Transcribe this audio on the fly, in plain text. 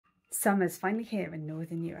Summer's finally here in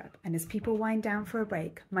Northern Europe, and as people wind down for a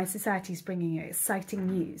break, My Society's bringing you exciting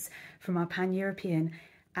news from our pan-European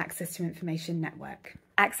Access to Information network.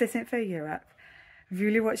 Access Info Europe,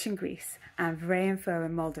 Vuli Watch in Greece, and Vre Info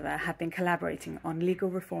in Moldova have been collaborating on legal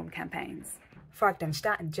reform campaigns. Frag den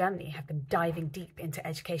Staat in Germany have been diving deep into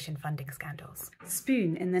education funding scandals.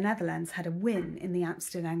 Spoon in the Netherlands had a win in the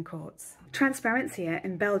Amsterdam courts. Transparencia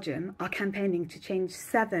in Belgium are campaigning to change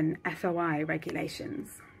 7 FOI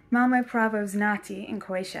regulations. Malmo Pravo Znati in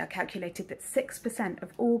Croatia calculated that 6%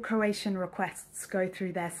 of all Croatian requests go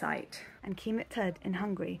through their site. And Kimet Tud in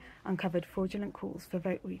Hungary uncovered fraudulent calls for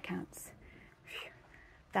vote recounts. Phew,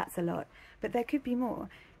 that's a lot, but there could be more.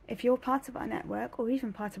 If you're part of our network or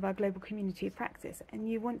even part of our global community of practice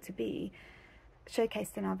and you want to be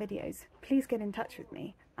showcased in our videos, please get in touch with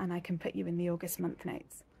me and I can put you in the August month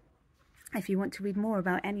notes. If you want to read more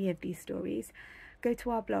about any of these stories, go to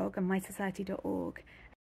our blog on mysociety.org